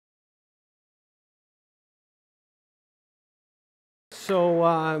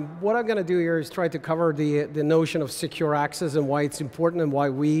So what I'm going to do here is try to cover the notion of secure access and why it's important and why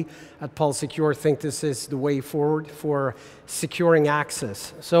we at PulseSecure think this is the way forward for securing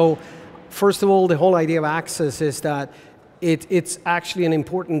access. So first of all, the whole idea of access is that it's actually an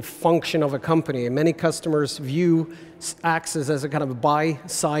important function of a company. And many customers view access as a kind of a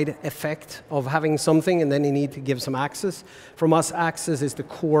buy-side effect of having something, and then you need to give some access. From us, access is the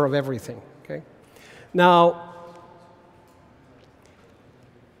core of everything. Okay? Now,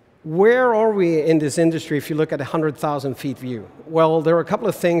 where are we in this industry if you look at a 100,000 feet view? Well, there are a couple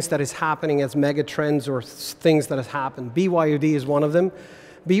of things that is happening as mega trends or things that have happened. BYOD is one of them.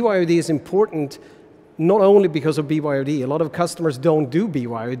 BYOD is important not only because of BYOD. A lot of customers don't do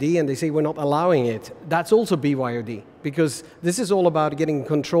BYOD and they say we're not allowing it. That's also BYOD because this is all about getting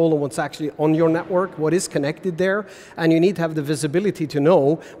control of what's actually on your network, what is connected there, and you need to have the visibility to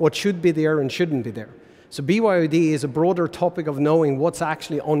know what should be there and shouldn't be there. So BYOD is a broader topic of knowing what's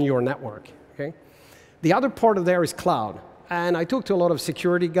actually on your network. Okay? The other part of there is cloud. And I talk to a lot of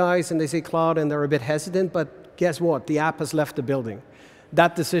security guys and they say cloud and they're a bit hesitant, but guess what? The app has left the building.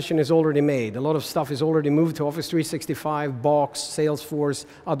 That decision is already made. A lot of stuff is already moved to Office 365, Box, Salesforce,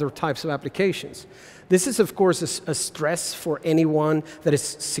 other types of applications. This is, of course, a stress for anyone that is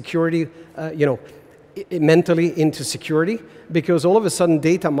security, mentally into security, because all of a sudden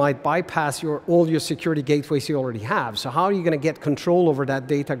data might bypass all your security gateways you already have. So how are you going to get control over that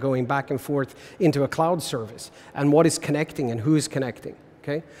data going back and forth into a cloud service? And what is connecting and who is connecting?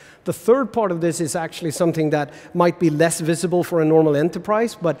 Okay? The third part of this is actually something that might be less visible for a normal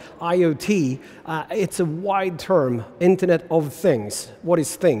enterprise, but IoT, it's a wide term, Internet of Things. What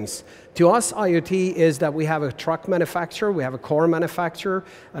is things? To us, IoT is that we have a truck manufacturer, we have a car manufacturer,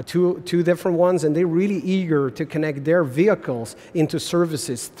 two different ones, and they're really eager to connect their vehicles into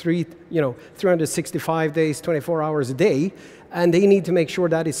services 365 days, 24 hours a day, and they need to make sure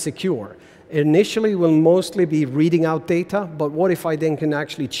that is secure. Initially, we'll mostly be reading out data, but what if I then can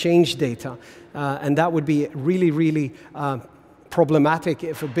actually change data? And that would be really, really problematic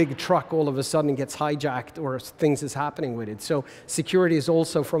if a big truck all of a sudden gets hijacked or things is happening with it. So security is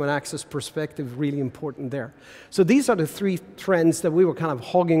also, from an access perspective, really important there. So these are the three trends that we were kind of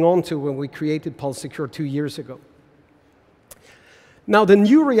hogging onto when we created PulseSecure 2 years ago. Now, the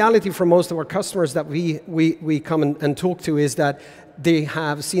new reality for most of our customers that we come and talk to is that they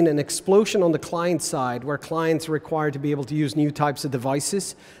have seen an explosion on the client side where clients are required to be able to use new types of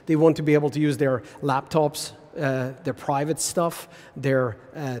devices. They want to be able to use their laptops, their private stuff, their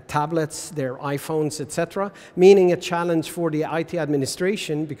tablets, their iPhones, etc., meaning a challenge for the IT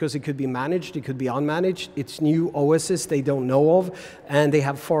administration because it could be managed, it could be unmanaged, it's new OSs they don't know of, and they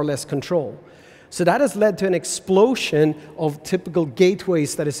have far less control. So that has led to an explosion of typical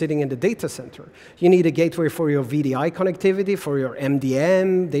gateways that are sitting in the data center. You need a gateway for your VDI connectivity, for your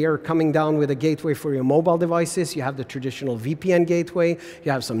MDM. They are coming down with a gateway for your mobile devices. You have the traditional VPN gateway.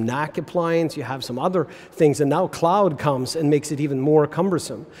 You have some NAC appliance. You have some other things. And now cloud comes and makes it even more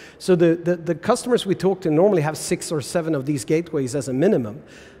cumbersome. So the customers we talk to normally have 6 or 7 of these gateways as a minimum.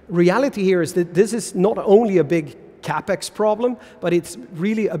 Reality here is that this is not only a big CapEx problem, but it's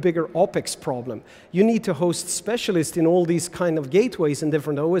really a bigger OpEx problem. You need to host specialists in all these kind of gateways and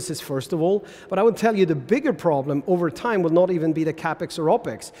different OSs, first of all. But I would tell you the bigger problem over time will not even be the CapEx or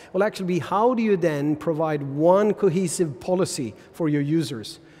OpEx. It will actually be how do you then provide one cohesive policy for your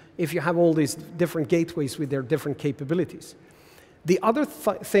users if you have all these different gateways with their different capabilities. The other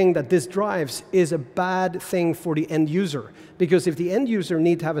thing that this drives is a bad thing for the end user, because if the end user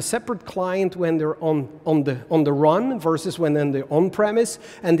need to have a separate client when they're on the run versus when they're on-premise,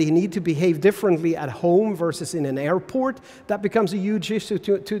 and they need to behave differently at home versus in an airport, that becomes a huge issue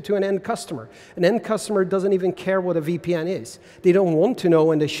to an end customer. An end customer doesn't even care what a VPN is. They don't want to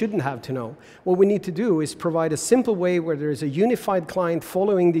know, and they shouldn't have to know. What we need to do is provide a simple way where there is a unified client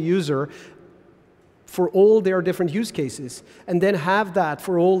following the user for all their different use cases, and then have that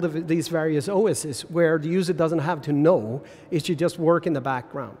for all these various OSs where the user doesn't have to know, it should just work in the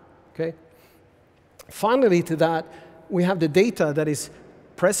background, okay? Finally to that, we have the data that is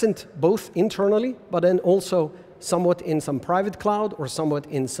present both internally, but then also somewhat in some private cloud or somewhat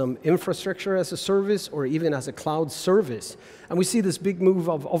in some infrastructure as a service or even as a cloud service. And we see this big move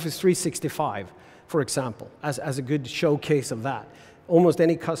of Office 365, for example, as a good showcase of that. Almost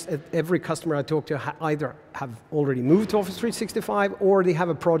every customer I talk to either have already moved to Office 365 or they have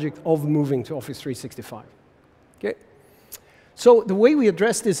a project of moving to Office 365. Okay? So the way we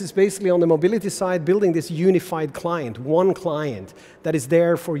address this is basically on the mobility side, building this unified client, one client that is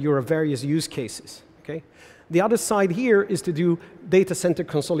there for your various use cases. Okay? The other side here is to do data center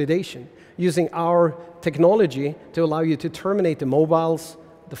consolidation, using our technology to allow you to terminate the mobiles,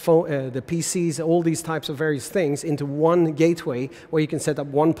 the phone, the PCs, all these types of various things into one gateway where you can set up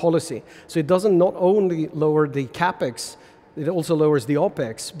one policy. So it doesn't not only lower the CapEx, it also lowers the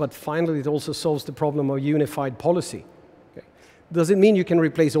OpEx, but finally it also solves the problem of unified policy. Okay. Does it mean you can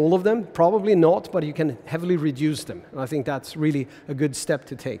replace all of them? Probably not, but you can heavily reduce them. And I think that's really a good step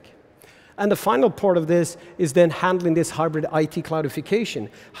to take. And the final part of this is then handling this hybrid IT cloudification.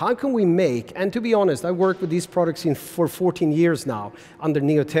 How can we make, and to be honest, I worked with these products for 14 years now, under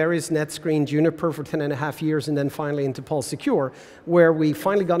Neoteris, NetScreen, Juniper for 10.5 years, and then finally into PulseSecure, where we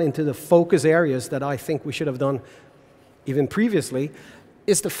finally got into the focus areas that I think we should have done even previously,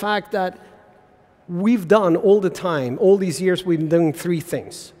 is the fact that we've done all the time, all these years, we've been doing 3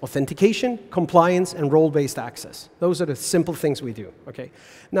 things: authentication, compliance, and role-based access. Those are the simple things we do, okay?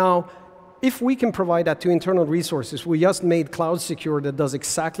 Now, if we can provide that to internal resources, we just made PulseSecure that does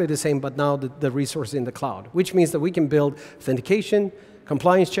exactly the same, but now the resource in the cloud, which means that we can build authentication,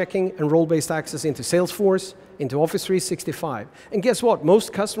 compliance checking, and role-based access into Salesforce, into Office 365. And guess what?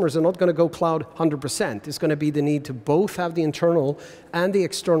 Most customers are not going to go cloud 100%. It's going to be the need to both have the internal and the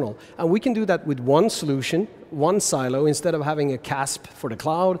external. And we can do that with one solution, one silo, instead of having a CASP for the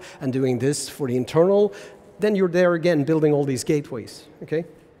cloud and doing this for the internal. Then you're there again building all these gateways, okay?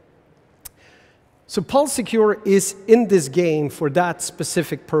 So PulseSecure is in this game for that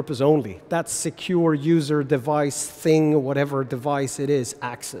specific purpose only. That secure user device thing, whatever device it is,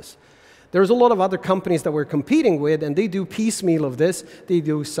 access. There's a lot of other companies that we're competing with, and they do piecemeal of this. They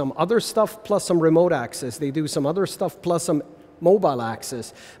do some other stuff plus some remote access. They do some other stuff plus some mobile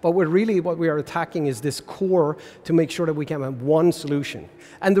access. But what we are attacking is this core to make sure that we can have one solution.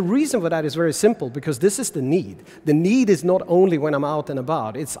 And the reason for that is very simple, because this is the need. The need is not only when I'm out and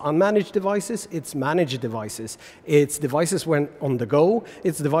about. It's unmanaged devices, it's managed devices. It's devices when on the go,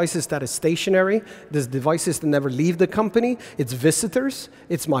 it's devices that are stationary, there's devices that never leave the company, it's visitors,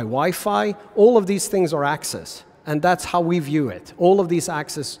 it's my Wi-Fi. All of these things are access. And that's how we view it. All of these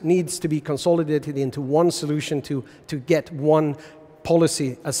access needs to be consolidated into one solution to get one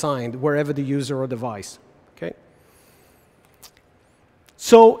policy assigned wherever the user or device. Okay?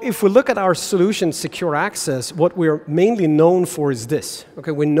 So if we look at our solution, Secure Access, what we're mainly known for is this.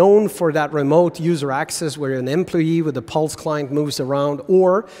 Okay, we're known for that remote user access where an employee with a Pulse client moves around,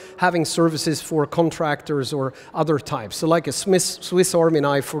 or having services for contractors or other types. So like a Swiss Army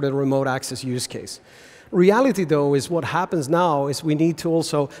knife for the remote access use case. Reality, though, is what happens now is we need to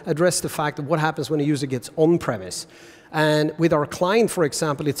also address the fact of what happens when a user gets on-premise. And with our client, for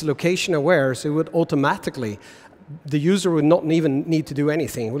example, it's location aware, so it would automatically, the user would not even need to do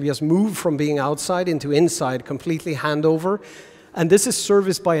anything. It will just move from being outside into inside, completely handover. And this is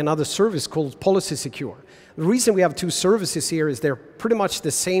serviced by another service called PulseSecure. The reason we have 2 services here is they're pretty much the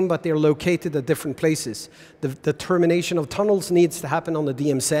same, but they're located at different places. The termination of tunnels needs to happen on the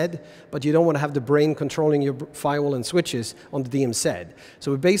DMZ, but you don't want to have the brain controlling your firewall and switches on the DMZ.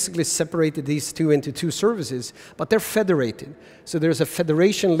 So we basically separated these 2 into 2 services, but they're federated. So there's a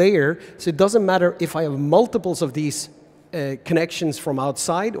federation layer, so it doesn't matter if I have multiples of these connections from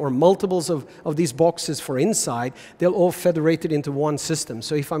outside or multiples of these boxes for inside, they'll all federated into one system.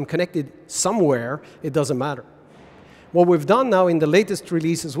 So if I'm connected somewhere, it doesn't matter. What we've done now in the latest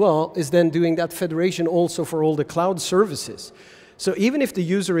release as well is then doing that federation also for all the cloud services. So even if the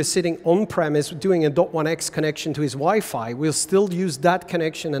user is sitting on-premise doing a .1x connection to his Wi-Fi, we'll still use that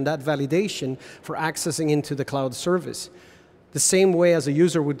connection and that validation for accessing into the cloud service. The same way as a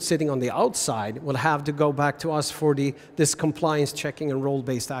user would sitting on the outside will have to go back to us for this compliance checking and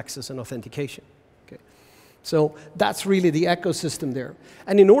role-based access and authentication. Okay. So that's really the ecosystem there.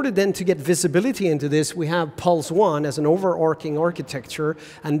 And in order then to get visibility into this, we have Pulse One as an overarching architecture,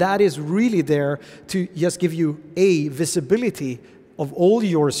 and that is really there to just give you a visibility of all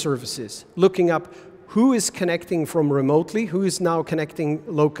your services, looking up who is connecting from remotely, who is now connecting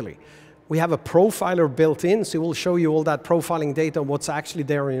locally. We have a profiler built in, so we'll show you all that profiling data, what's actually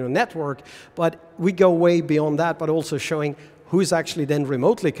there in your network. But we go way beyond that, but also showing who's actually then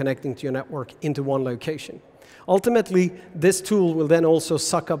remotely connecting to your network into one location. Ultimately, this tool will then also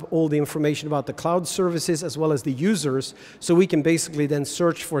suck up all the information about the cloud services as well as the users, so we can basically then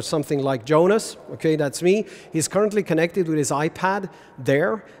search for something like Jonas. Okay, that's me. He's currently connected with his iPad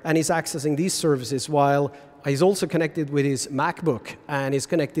there, and he's accessing these services while he's also connected with his MacBook, and he's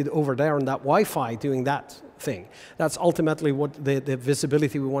connected over there on that Wi-Fi doing that thing. That's ultimately what the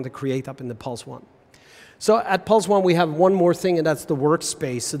visibility we want to create up in the Pulse One. So at Pulse One, we have one more thing, and that's the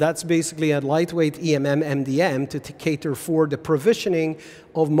workspace. So that's basically a lightweight EMM MDM to cater for the provisioning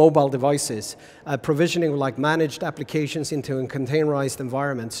of mobile devices. Provisioning like managed applications into a containerized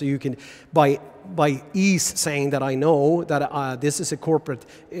environment. So you can, by ease, saying that I know that this is a corporate,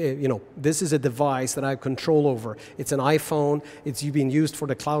 this is a device that I have control over. It's an iPhone. It's being used for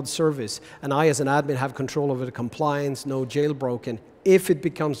the cloud service. And I, as an admin, have control over the compliance, no jailbroken. If it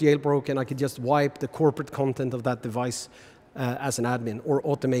becomes jailbroken, I could just wipe the corporate content of that device as an admin or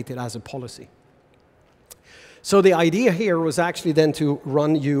automate it as a policy. So the idea here was actually then to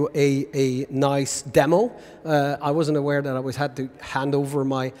run you a nice demo. I wasn't aware that I had to hand over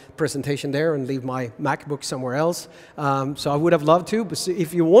my presentation there and leave my MacBook somewhere else. So I would have loved to, but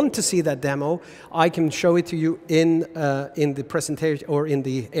if you want to see that demo, I can show it to you in the presentation or in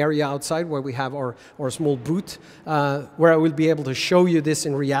the area outside where we have our small booth, where I will be able to show you this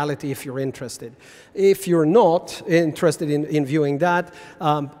in reality if you're interested. If you're not interested in viewing that,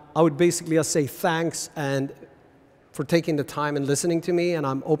 I would basically just say thanks and for taking the time and listening to me, and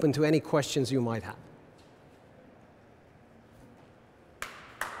I'm open to any questions you might have.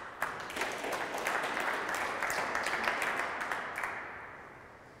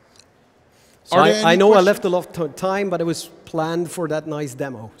 So I know I left a lot of time, but it was planned for that nice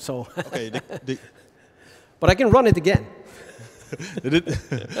demo. So, okay, but I can run it again.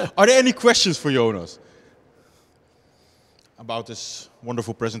 Are there any questions for Jonas about this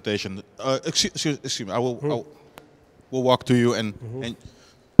wonderful presentation? Excuse me, I will. We'll walk to you and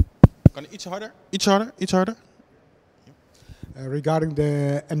can iets harder? Iets harder? Iets harder? Regarding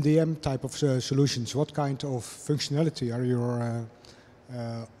the MDM type of solutions, what kind of functionality are you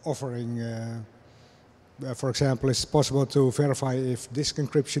offering? For example, is it possible to verify if disk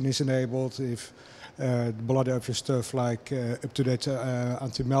encryption is enabled, if the bloody of your stuff like up-to-date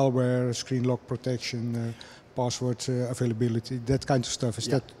anti-malware, screen lock protection, password availability, that kind of stuff.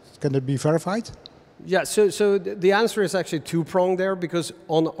 Can it be verified? Yeah, so the answer is actually two-pronged there, because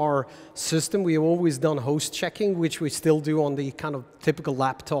on our system we have always done host checking, which we still do on the kind of typical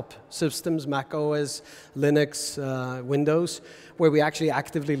laptop systems, Mac OS, Linux, Windows, where we actually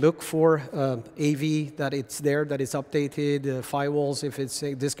actively look for AV, that it's there, that it's updated, firewalls, if it's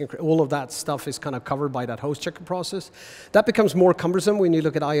disk, all of that stuff is kind of covered by that host checker process. That becomes more cumbersome when you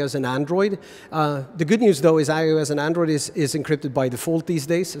look at iOS and Android. The good news, though, is iOS and Android is encrypted by default these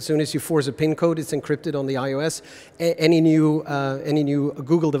days. As soon as you force a PIN code, it's encrypted on the iOS. Any new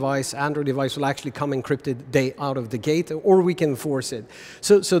Google device, Android device will actually come encrypted out of the gate, or we can force it.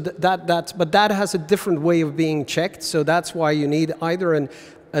 But that has a different way of being checked. So that's why you need either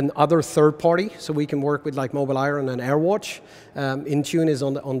an other third party, so we can work with like Mobile Iron and AirWatch. Intune is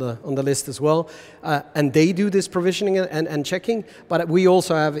on the list as well, and they do this provisioning and checking. But we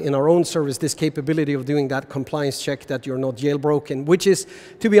also have in our own service this capability of doing that compliance check that you're not jailbroken, which is,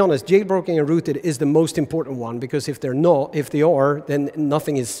 to be honest, jailbroken and rooted is the most important one, because if they're not, if they are, then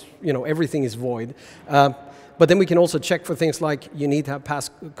nothing is, everything is void. But then we can also check for things like you need to have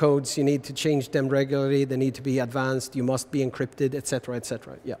passcodes, you need to change them regularly, they need to be advanced, you must be encrypted, etc.,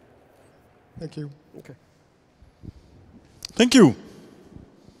 etc. Yeah. Thank you. Okay. Thank you.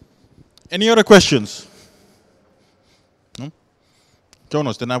 Any other questions? No?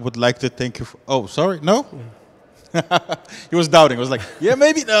 Jonas, then I would like to thank you. Oh, sorry, no? Yeah. He was doubting. I was like, yeah,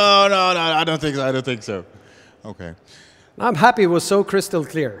 maybe. No, I don't think so. I don't think so. Okay. I'm happy it was so crystal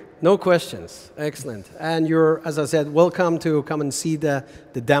clear. No questions. Excellent. And you're, as I said, welcome to come and see the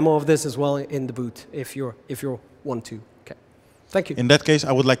demo of this as well in the booth if you want to. Okay. Thank you. In that case,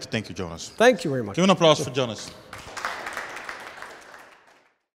 I would like to thank you, Jonas. Thank you very much. Give an applause for Jonas.